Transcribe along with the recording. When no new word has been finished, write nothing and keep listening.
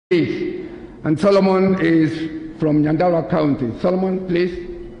And Solomon is from Nyandarua County. Solomon, please.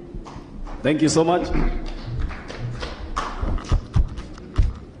 Thank you so much.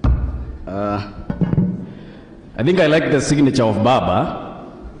 I think I like the signature of Baba.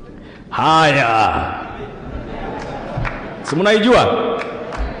 Haya. Si munaijua?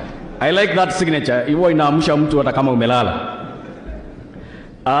 I like that signature. Iwo inaamsha mtu hata kama umelala.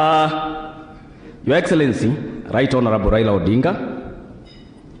 Your Excellency, Right Honorable Raila Odinga,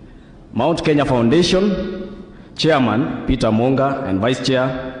 Mount Kenya Foundation, Chairman Peter Monga and Vice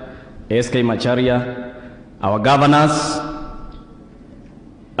Chair SK Macharia, our governors,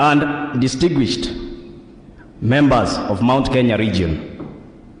 and distinguished members of Mount Kenya region.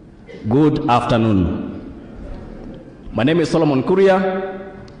 Good afternoon. My name is Solomon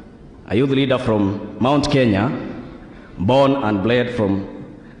Kuria, a youth leader from Mount Kenya, born and bred from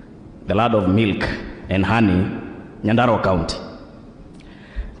the land of milk and honey, Nyandarua County.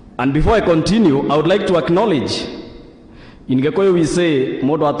 And before I continue, I would like to acknowledge, in Gikuyu we say,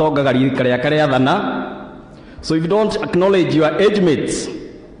 Modo atoga kariya dhana. So if you don't acknowledge your age mates,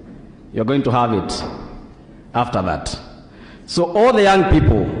 you're going to have it after that. So all the young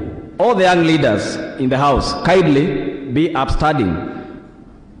people, all the young leaders in the house, kindly be upstanding.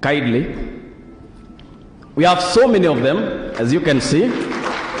 Kindly. We have so many of them, as you can see.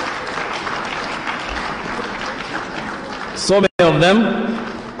 So many of them.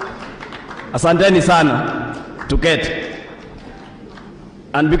 Asanteni sana to get.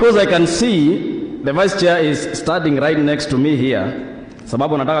 And because I can see the Vice Chair is standing right next to me here,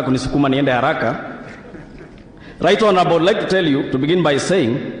 sababu nataka kunisukuma niende haraka. Right Honorable, I would like to tell you, to begin by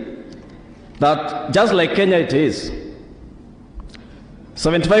saying that just like Kenya it is,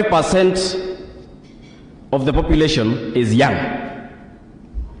 75% of the population is young.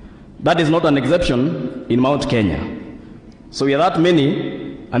 That is not an exception in Mount Kenya. So we are that many,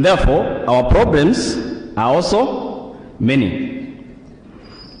 and therefore our problems are also many.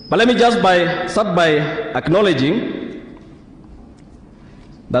 But let me just start by acknowledging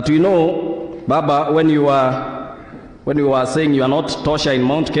that we know, Baba, when you were saying you are not tosha in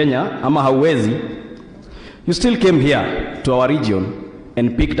Mount Kenya, ama hauwezi, you still came here to our region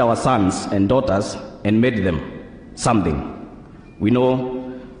and picked our sons and daughters and made them something. We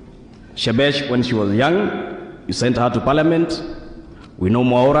know Shebesh, when she was young, you sent her to parliament. We know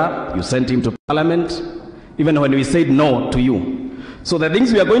Mwaura, you sent him to parliament, even when we said no to you. So the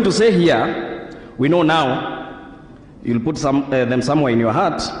things we are going to say here, we know now, you'll put them somewhere in your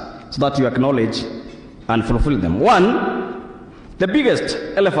heart so that you acknowledge and fulfill them. One, the biggest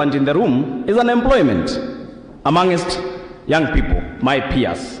elephant in the room is unemployment amongst young people, my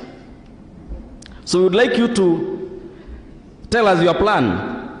peers. So we would like you to tell us your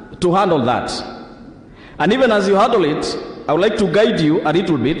plan to handle that. And even as you handle it, I would like to guide you a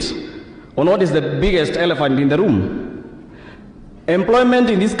little bit on what is the biggest elephant in the room. Employment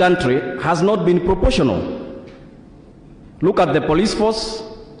in this country has not been proportional. Look at the police force,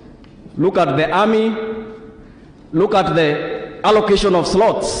 look at the army, look at the allocation of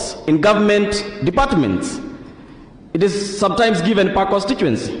slots in government departments. It is sometimes given per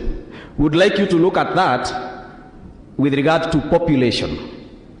constituency. We would like you to look at that with regard to population,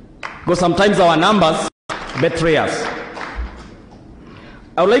 because sometimes our numbers betray us.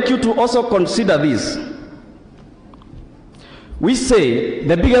 I would like you to also consider this. We say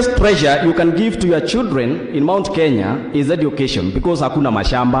the biggest treasure you can give to your children in Mount Kenya is education, because hakuna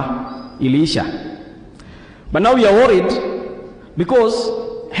mashamba, iliisha. But now we are worried because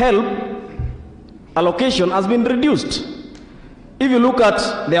help allocation has been reduced. If you look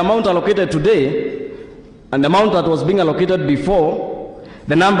at the amount allocated today and the amount that was being allocated before,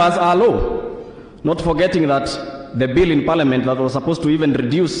 the numbers are low. Not forgetting that the bill in Parliament that was supposed to even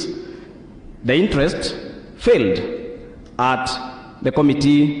reduce the interest failed at the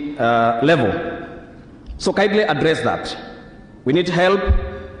committee level. So kindly address that. We need help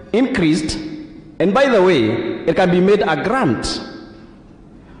increased, and by the way, it can be made a grant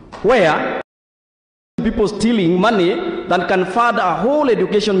where people stealing money that can fund a whole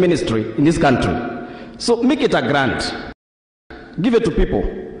education ministry in this country. So make it a grant, give it to people,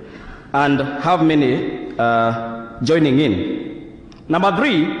 and have many joining in. Number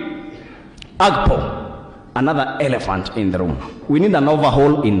 3, AGPO, another elephant in the room. We need an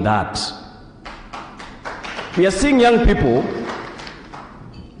overhaul in that. We are seeing young people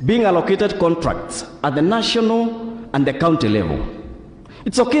being allocated contracts at the national and the county level.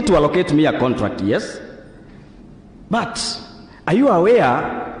 It's okay to allocate me a contract, yes? But are you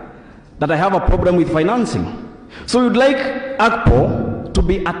aware that I have a problem with financing? So we'd like AGPO to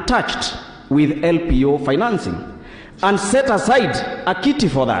be attached with LPO financing. and set aside a kitty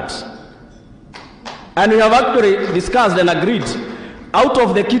for that. And we have actually discussed and agreed, out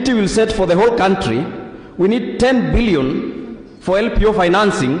of the kitty we'll set for the whole country, we need 10 billion for LPO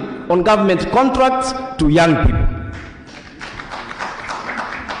financing on government contracts to young people.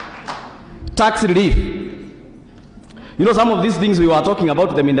 Tax relief. You know, some of these things we were talking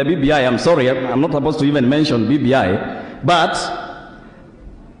about them in the BBI. I'm sorry, I'm not supposed to even mention BBI, but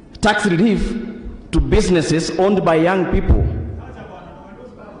tax relief to businesses owned by young people.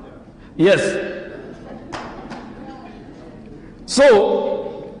 Yes.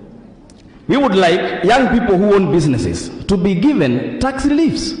 So, we would like young people who own businesses to be given tax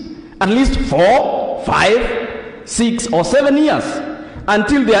reliefs, at least 4, 5, 6, or 7 years,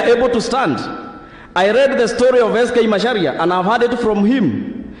 until they are able to stand. I read the story of SK Macharia, and I've heard it from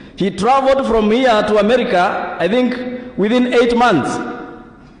him. He traveled from here to America, I think, within 8 months.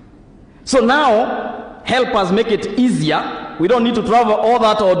 So now, help us make it easier. We don't need to travel all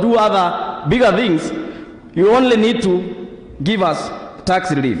that or do other bigger things. You only need to give us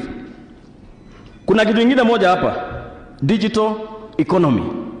tax relief. Kuna kitu ingine moja hapa, digital economy.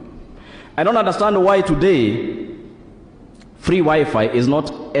 I don't understand why today free Wi-Fi is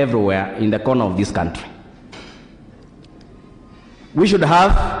not everywhere in the corner of this country. We should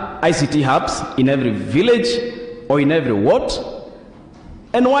have ICT hubs in every village or in every ward,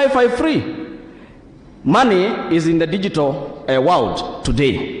 and Wi-Fi free. Money is in the digital world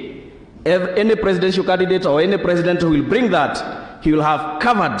today. Any presidential candidate or any president who will bring that, he will have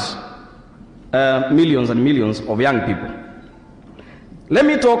covered millions and millions of young people. Let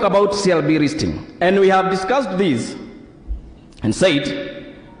me talk about CLB listing. And we have discussed this and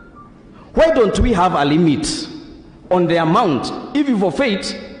said, why don't we have a limit on the amount? If you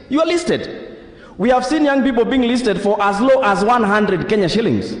forfeit, you are listed. We have seen young people being listed for as low as 100 Kenya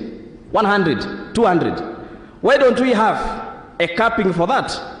shillings. 100, 200. Why don't we have a capping for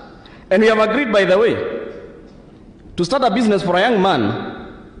that? And we have agreed, by the way, to start a business for a young man,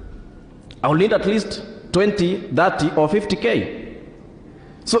 I will need at least 20, 30, or 50K.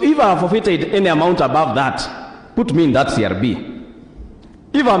 So if I have forfeited any amount above that, put me in that CRB.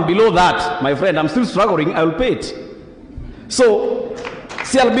 If I'm below that, my friend, I'm still struggling, I will pay it. So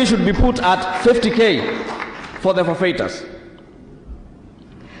CRB should be put at 50K for the forfeiters.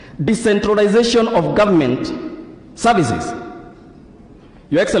 Decentralization of government services.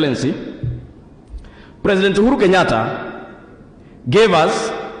 Your Excellency, President Uhuru Kenyatta gave us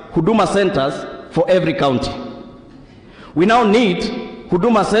Huduma centers for every county. We now need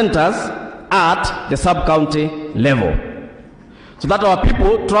Huduma centers at the sub-county level, so that our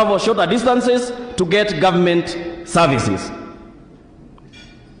people travel shorter distances to get government services.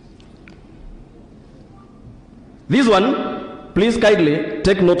 This one, please kindly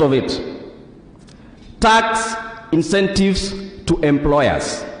take note of it. Tax incentives to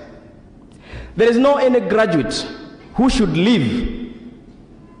employers. There is no any graduate who should leave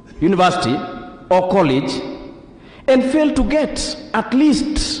university or college and fail to get at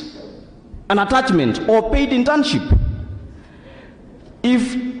least an attachment or paid internship.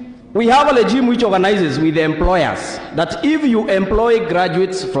 If we have a regime which organizes with the employers that if you employ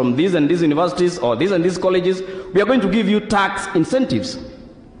graduates from these and these universities or these and these colleges, we are going to give you tax incentives.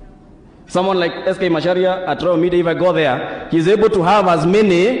 Someone like SK Macharia at Royal Media, if I go there, he's able to have as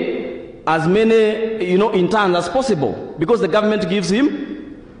many interns as possible because the government gives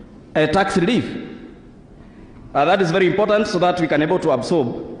him a tax relief. That is very important so that we can able to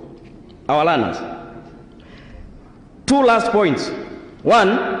absorb our learners. 2 last points.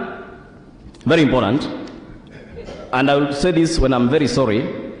 One, very important, and I will say this when I'm very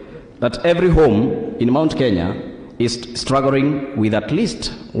sorry, that every home in Mount Kenya is struggling with at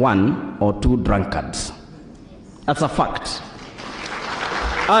least 1 or 2 drunkards. That's a fact.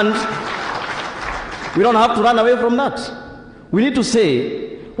 And we don't have to run away from that. We need to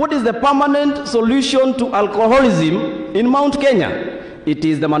say, what is the permanent solution to alcoholism in Mount Kenya? It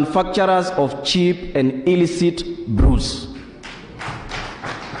is the manufacturers of cheap and illicit brews.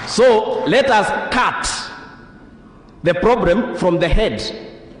 So let us cut the problem from the head.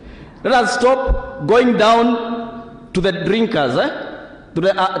 Let us stop going down to the drinkers, to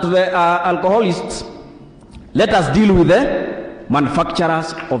the alcoholists. Let us deal with the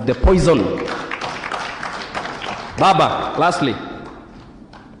manufacturers of the poison. Baba, lastly,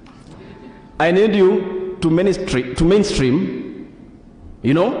 I need you to mainstream,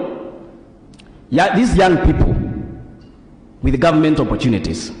 these young people with government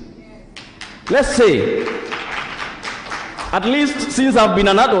opportunities. Let's say, at least since I've been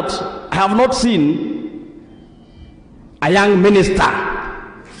an adult, I have not seen a young minister,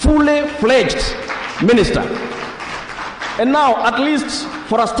 fully fledged minister. And now, at least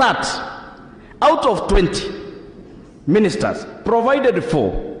for a start, out of 20 ministers provided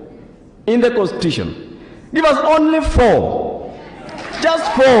for in the Constitution, give us only 4.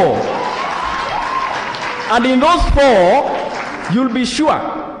 Just 4. And in those 4, you'll be sure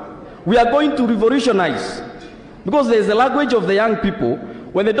we are going to revolutionize. Because there's a language of the young people,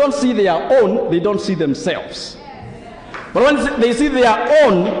 when they don't see their own, they don't see themselves. But when they see their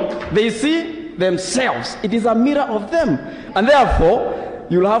own, they see themselves. It is a mirror of them. And therefore,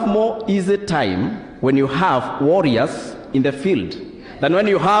 you'll have more easy time when you have warriors in the field than when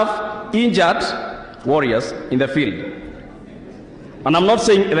you have injured warriors in the field. And I'm not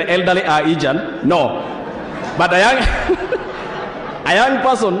saying the elderly are injured, no. But a young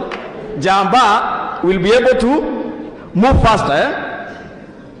person, Jamba, will be able to move faster. Eh?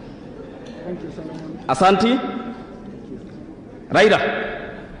 Thank you, Solomon. Asanti. Raila.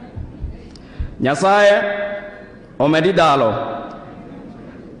 Nyasaye omedi dalo.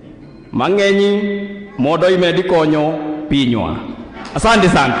 Mangenyi modo imedi konyo pinywa. Asante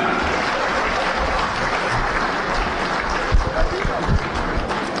sana.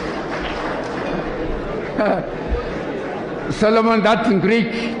 Solomon, that's in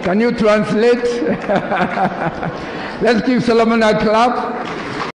Greek. Can you translate? Let's give Solomon a clap.